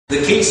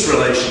The case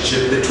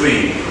relationship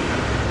between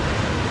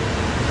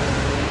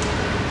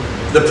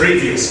the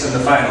previous and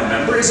the final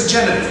member is a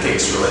genitive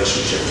case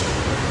relationship.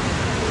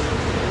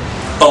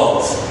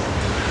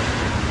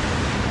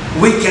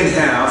 We can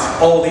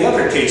have all the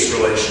other case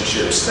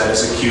relationships, that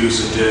is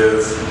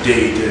accusative,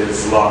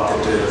 dative,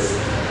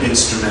 locative,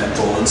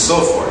 instrumental, and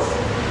so forth.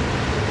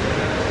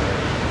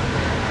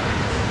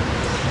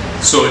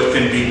 So it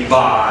can be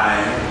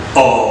by,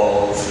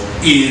 of,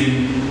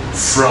 in,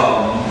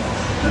 from,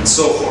 and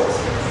so forth.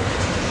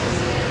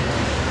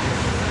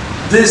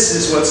 This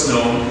is what's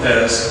known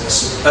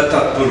as a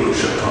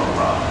Tatpurusha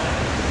compound.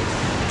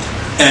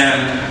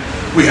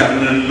 And we have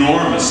an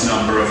enormous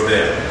number of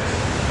them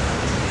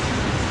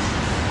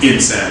in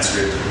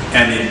Sanskrit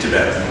and in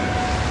Tibetan.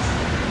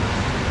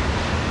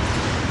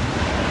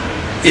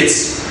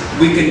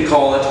 We can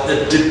call it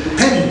a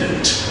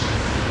dependent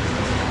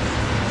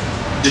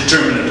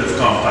determinative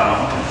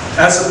compound,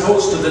 as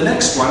opposed to the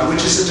next one,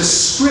 which is a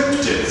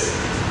descriptive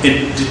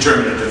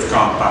determinative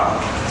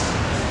compound.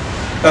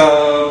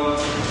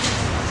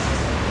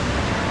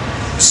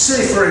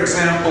 Say, for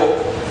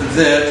example,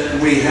 that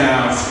we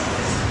have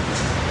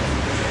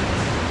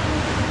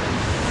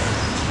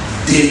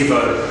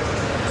Deva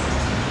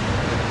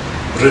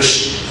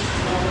Rishi,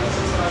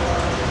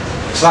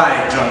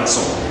 Klai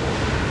Jansong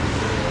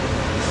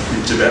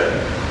in Tibetan.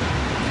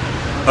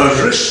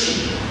 A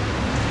Rishi,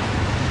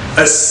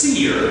 a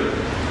seer,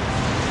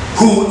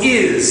 who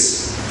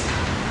is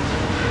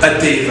a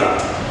Deva.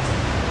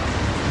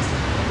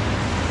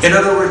 In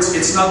other words,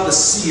 it's not the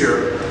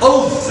seer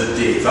of the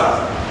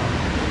Deva,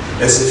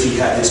 as if he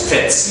had his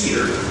pet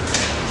seer.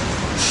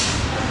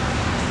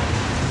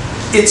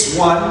 It's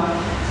one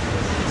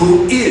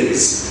who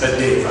is a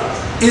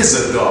Deva,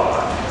 is a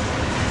god.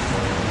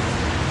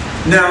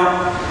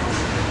 Now,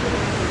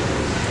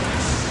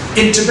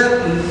 in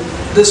Tibetan,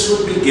 this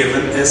would be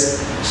given as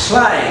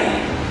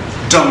Klai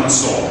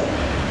Jansong.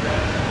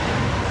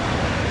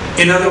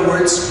 In other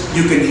words,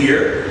 you can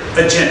hear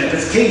a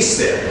genitive case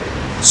there.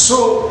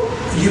 So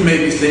you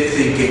may be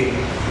thinking,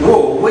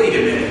 whoa, wait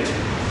a minute.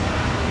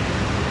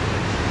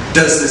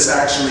 Does this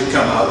actually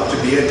come out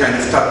to be a kind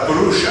of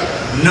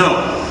Tatpurusha?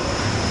 No.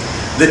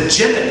 The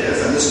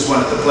genitive, and this is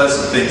one of the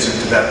pleasant things in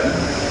Tibetan,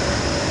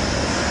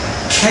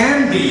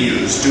 can be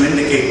used to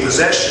indicate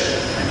possession,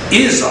 and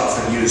is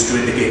often used to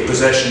indicate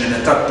possession in a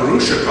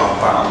Tatpurusha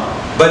compound,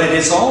 but it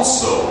is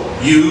also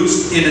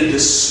used in a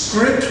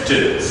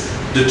descriptive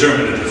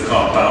determinative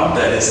compound,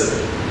 that is a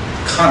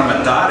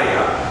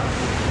karmadarya,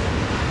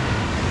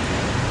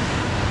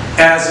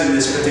 as in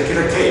this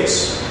particular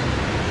case.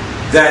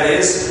 That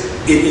is,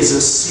 it is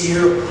a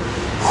seer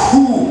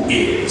who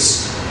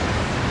is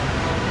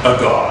a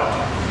god.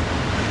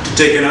 To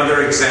take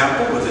another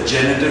example, with a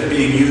genitive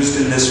being used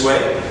in this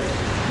way,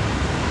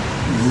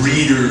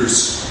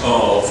 readers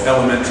of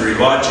elementary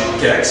logic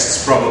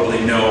texts probably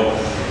know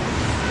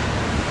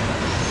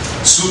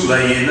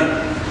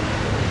Sutlayena,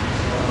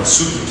 or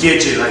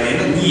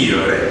Sutikechelayena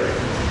Niyore,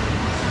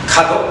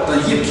 Kadokta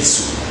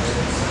Yipisu.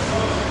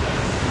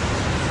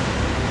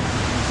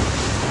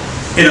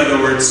 In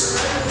other words,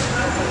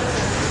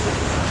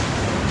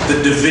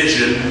 the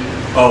division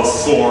of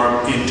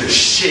form into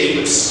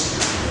shapes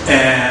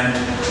and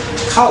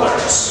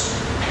colors.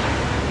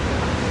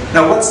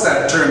 Now, what's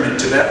that term in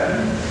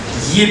Tibetan?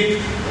 Yip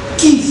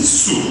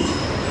Kisu.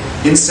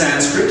 In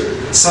Sanskrit,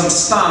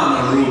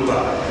 Samstana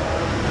Rupa.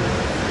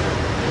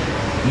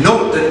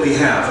 Note that we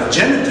have a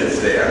genitive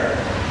there,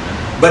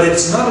 but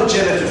it's not a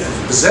genitive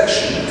of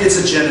possession, it's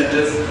a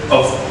genitive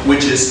of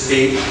which is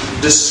a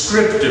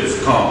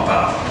descriptive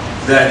compound.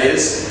 That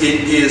is,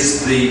 it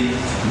is the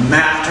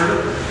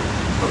matter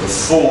or the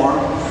form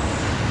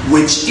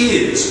which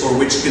is or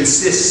which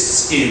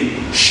consists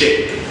in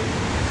shape.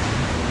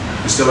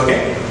 You still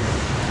okay?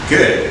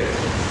 Good.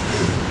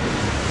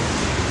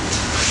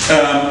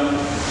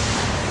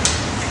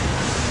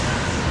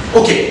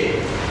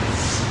 Okay.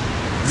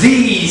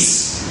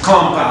 These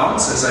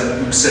compounds, as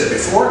I said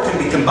before, can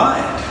be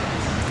combined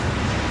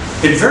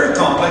in very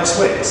complex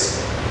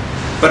ways.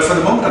 But for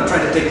the moment, I'm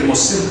trying to take the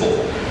most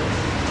simple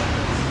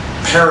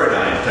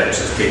paradigm types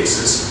of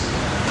cases.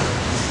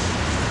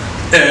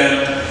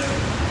 And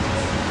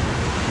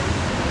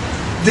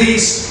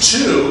these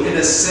two, in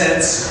a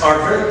sense, are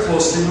very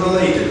closely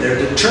related. They're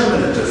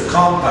determinative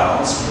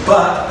compounds,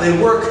 but they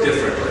work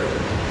differently.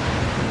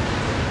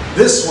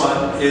 This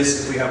one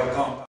is if we have a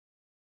compound.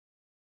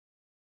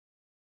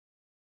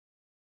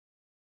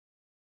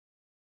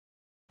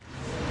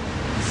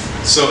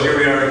 So here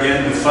we are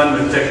again, the fun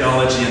with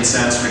technology and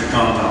Sanskrit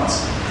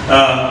compounds.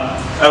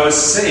 I was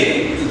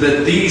saying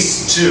that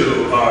these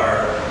two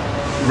are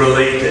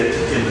related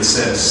in the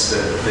sense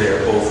that they are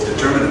both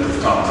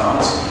determinative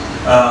compounds,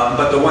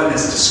 but the one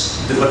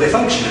is, but they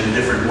function in a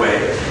different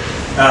way.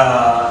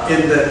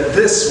 In that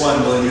this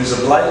one will use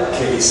oblique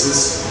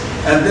cases,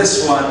 and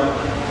this one,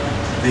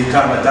 the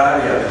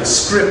karmadarya, the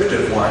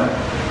descriptive one,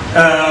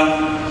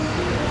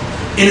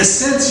 in a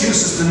sense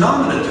uses the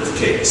nominative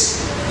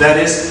case. That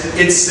is,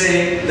 it's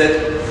saying that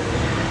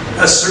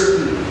a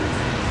certain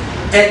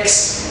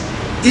X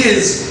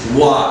is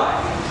Y.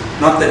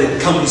 Not that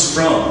it comes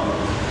from,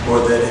 or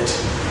that it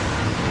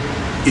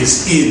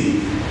is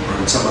in, or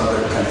in some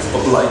other kind of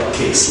oblique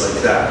case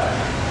like that.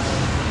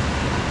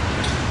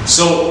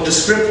 So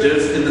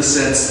descriptive in the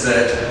sense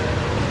that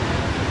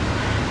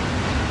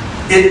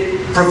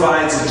it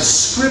provides a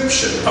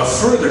description, a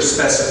further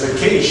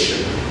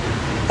specification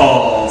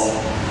of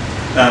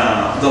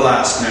the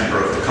last member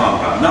of the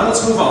compound. Now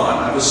let's move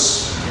on.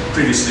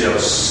 Previously I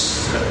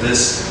was at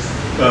this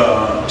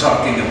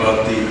talking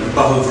about the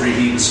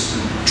Bahuvrihi's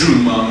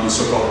Drumam, the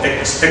so-called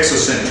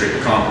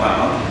exocentric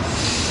compound.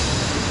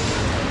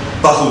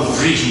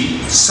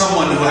 Bahuvrihi,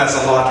 someone who has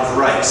a lot of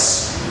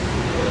rice,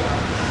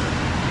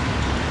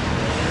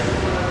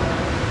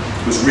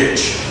 who's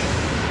rich.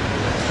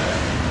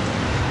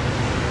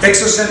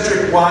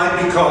 Exocentric, why?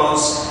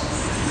 Because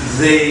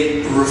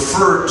they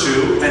refer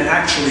to and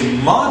actually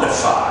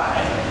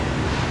modify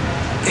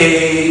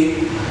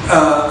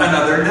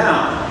another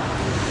noun.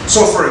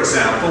 So, for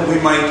example,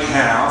 we might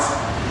have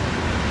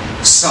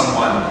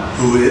someone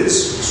who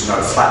is, it's not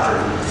a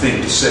flattering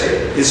thing to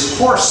say, is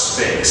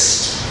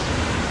horse-faced.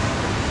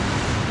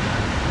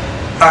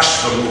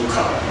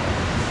 Ashvamukha.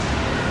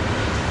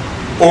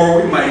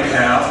 Or we might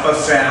have a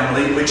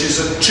family which is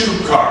a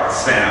two-car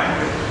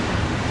family.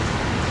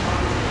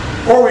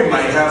 Or we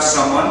might have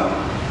someone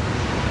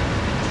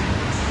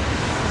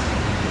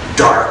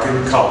dark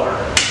in color,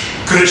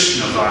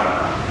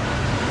 Krishnavana.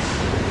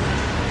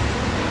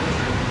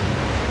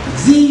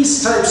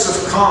 These types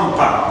of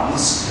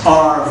compounds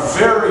are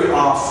very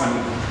often,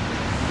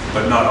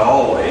 but not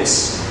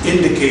always,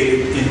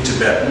 indicated in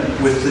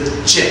Tibetan with the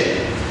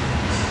chen.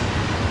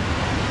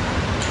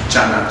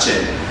 Chana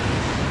chen.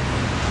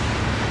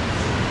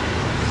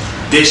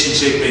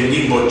 Deshinchepe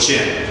Nimbo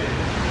chen,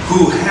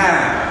 who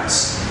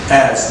has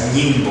as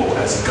Nimbo,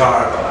 as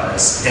Garba,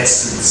 as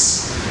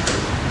essence,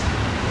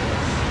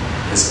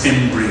 as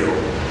embryo,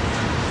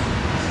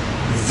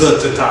 the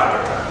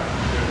Tathagata.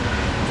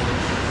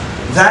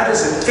 That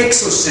is an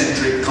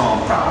exocentric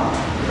compound.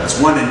 That's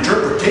one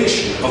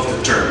interpretation of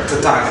the term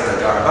Tathagata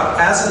Garba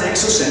as an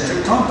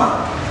exocentric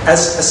compound,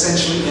 as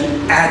essentially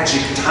an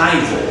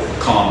adjectival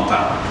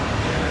compound.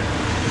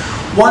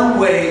 One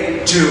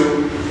way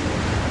to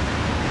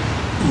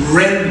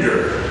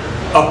render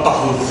a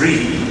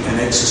Bahuvrihi, an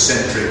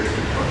exocentric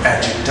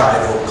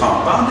adjectival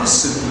compound, is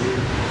simply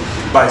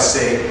by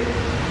saying,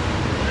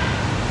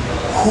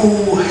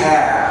 who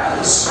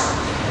has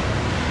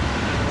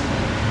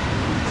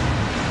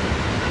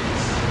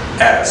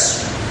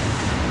as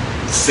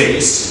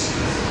face,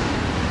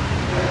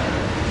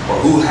 or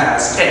who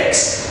has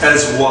X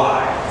as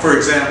Y. For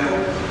example,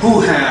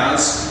 who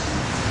has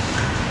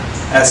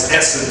as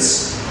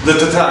essence the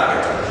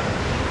Tathagata,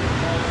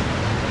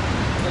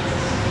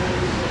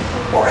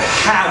 or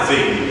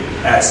having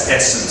as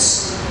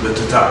essence the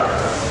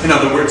Tathagata. In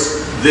other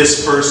words,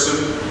 this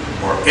person,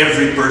 or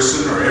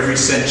every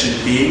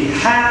sentient being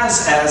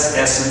has as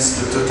essence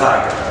the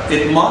Tathagata.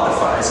 It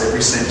modifies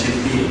every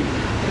sentient being.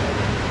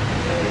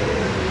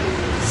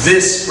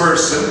 This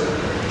person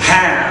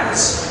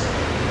has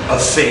a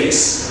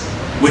face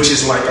which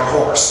is like a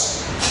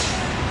horse,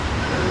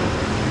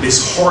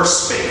 is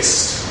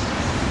horse-faced.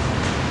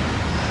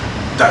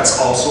 That's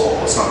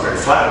also, it's not a very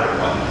flattering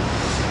one,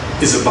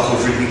 is a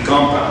Bahuvrihi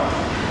compound.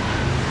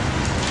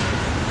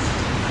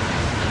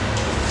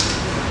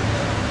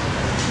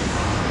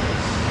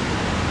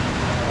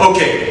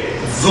 Okay,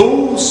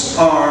 those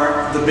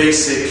are the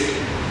basic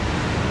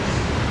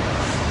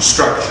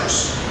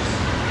structures.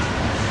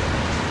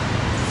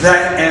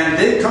 And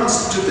they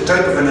constitute the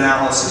type of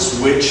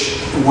analysis which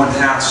one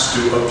has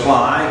to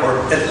apply, or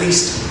at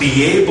least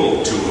be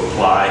able to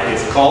apply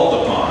if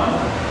called upon,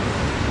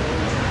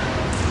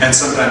 and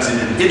sometimes in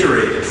an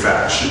iterated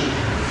fashion,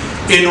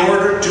 in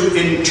order to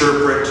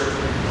interpret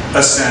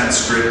a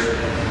Sanskrit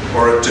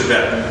or a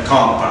Tibetan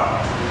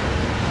compound.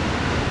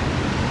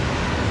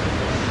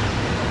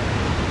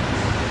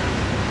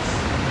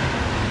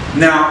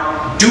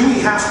 Now, do we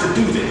have to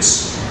do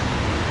this?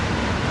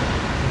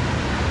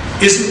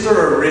 Isn't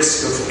there a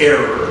risk of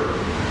error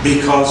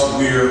because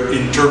we're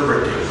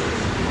interpreting?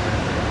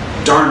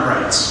 Darn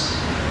rights.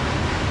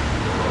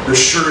 There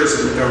sure is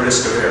a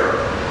risk of error.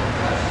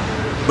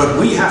 But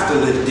we have to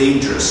live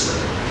dangerously.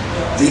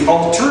 The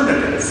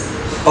alternative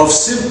of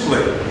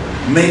simply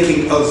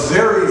making a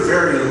very,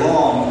 very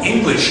long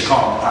English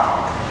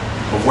compound,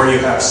 of where you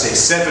have, say,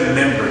 7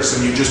 members,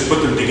 and you just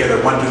put them together,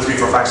 1, 2, 3,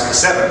 4, 5, 6,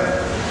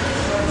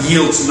 7,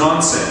 yields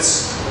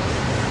nonsense.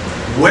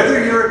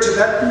 Whether you're a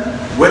Tibetan,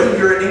 whether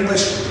you're an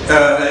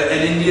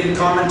Indian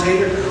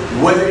commentator,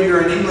 whether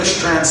you're an English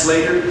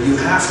translator, you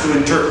have to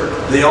interpret.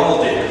 They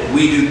all did.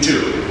 We do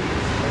too.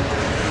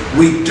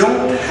 We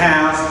don't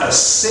have a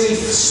safe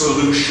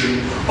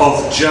solution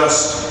of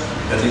just,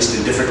 at least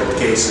in difficult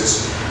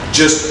cases,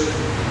 just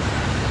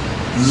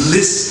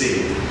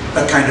listing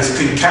a kind of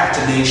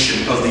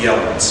concatenation of the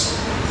elements.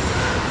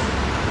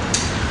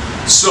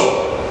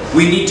 So,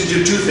 we need to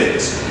do 2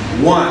 things.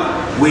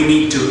 One, we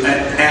need to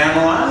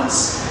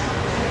analyze.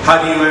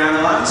 How do you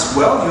analyze?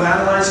 Well, you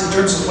analyze in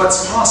terms of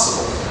what's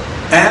possible.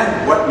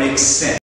 and what makes sense.